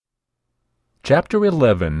Chapter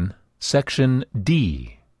 11, Section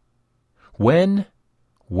D. When,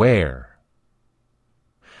 where?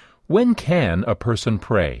 When can a person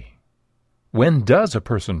pray? When does a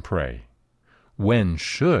person pray? When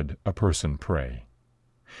should a person pray?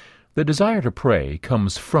 The desire to pray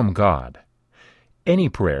comes from God. Any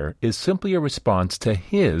prayer is simply a response to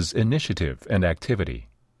His initiative and activity.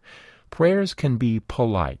 Prayers can be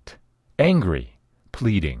polite, angry,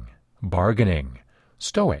 pleading, bargaining,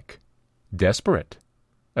 stoic, desperate,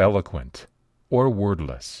 eloquent, or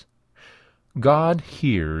wordless. God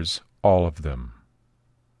hears all of them.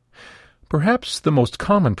 Perhaps the most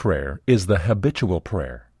common prayer is the habitual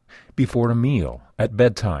prayer, before a meal, at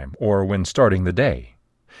bedtime, or when starting the day.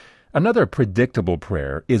 Another predictable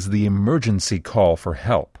prayer is the emergency call for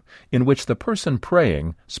help, in which the person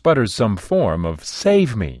praying sputters some form of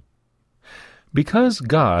 "save me." Because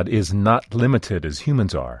God is not limited as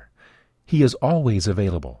humans are, He is always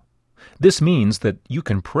available. This means that you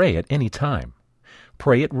can pray at any time.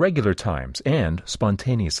 Pray at regular times and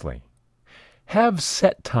spontaneously. Have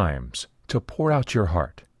set times to pour out your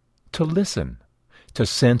heart, to listen, to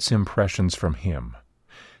sense impressions from Him,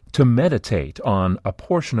 to meditate on a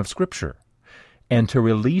portion of Scripture, and to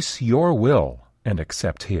release your will and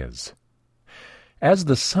accept His. As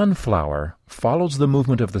the sunflower follows the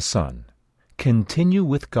movement of the sun, continue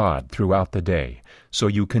with God throughout the day so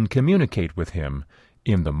you can communicate with Him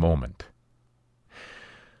in the moment.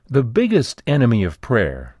 The biggest enemy of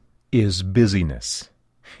prayer is busyness.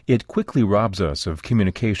 It quickly robs us of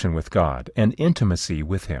communication with God and intimacy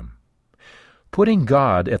with Him. Putting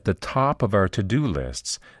God at the top of our to-do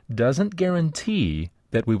lists doesn't guarantee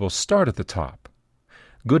that we will start at the top.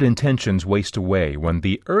 Good intentions waste away when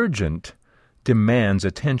the urgent demands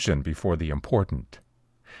attention before the important.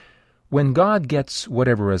 When God gets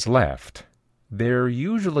whatever is left, there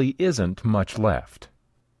usually isn't much left.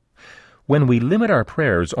 When we limit our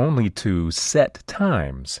prayers only to set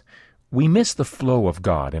times, we miss the flow of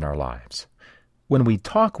God in our lives. When we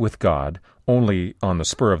talk with God only on the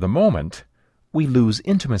spur of the moment, we lose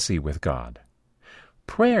intimacy with God.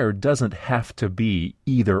 Prayer doesn't have to be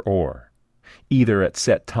either at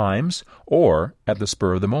set times or at the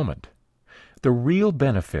spur of the moment. The real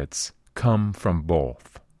benefits come from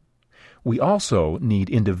both. We also need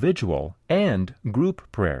individual and group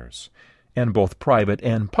prayers, and both private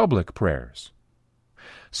and public prayers.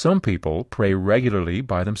 Some people pray regularly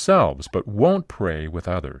by themselves, but won't pray with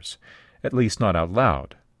others, at least not out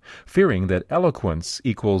loud, fearing that eloquence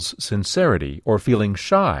equals sincerity or feeling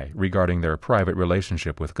shy regarding their private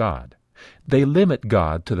relationship with God. They limit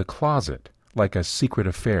God to the closet, like a secret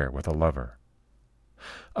affair with a lover.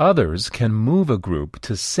 Others can move a group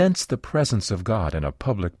to sense the presence of God in a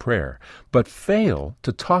public prayer, but fail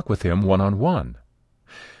to talk with Him one-on-one.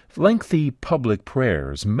 Lengthy public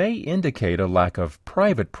prayers may indicate a lack of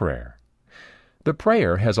private prayer. The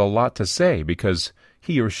prayer has a lot to say because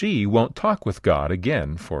he or she won't talk with God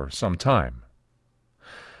again for some time.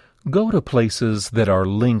 Go to places that are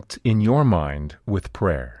linked in your mind with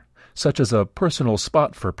prayer, such as a personal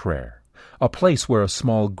spot for prayer, a place where a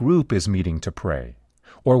small group is meeting to pray,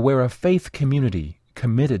 or where a faith community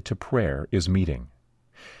committed to prayer is meeting.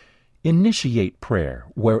 Initiate prayer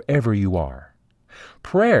wherever you are.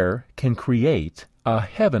 Prayer can create a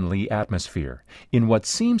heavenly atmosphere in what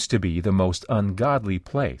seems to be the most ungodly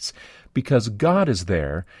place, because God is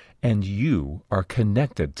there and you are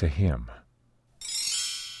connected to Him.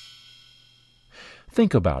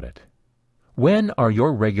 Think about it. When are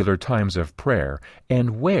your regular times of prayer,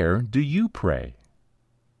 and where do you pray?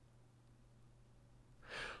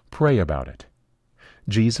 Pray about it.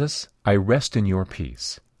 Jesus, I rest in your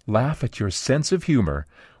peace, laugh at your sense of humor,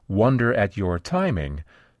 wonder at your timing,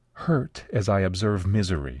 hurt as I observe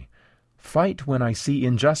misery, fight when I see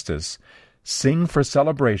injustice, sing for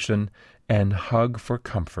celebration, and hug for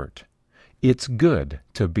comfort. It's good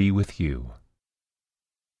to be with you.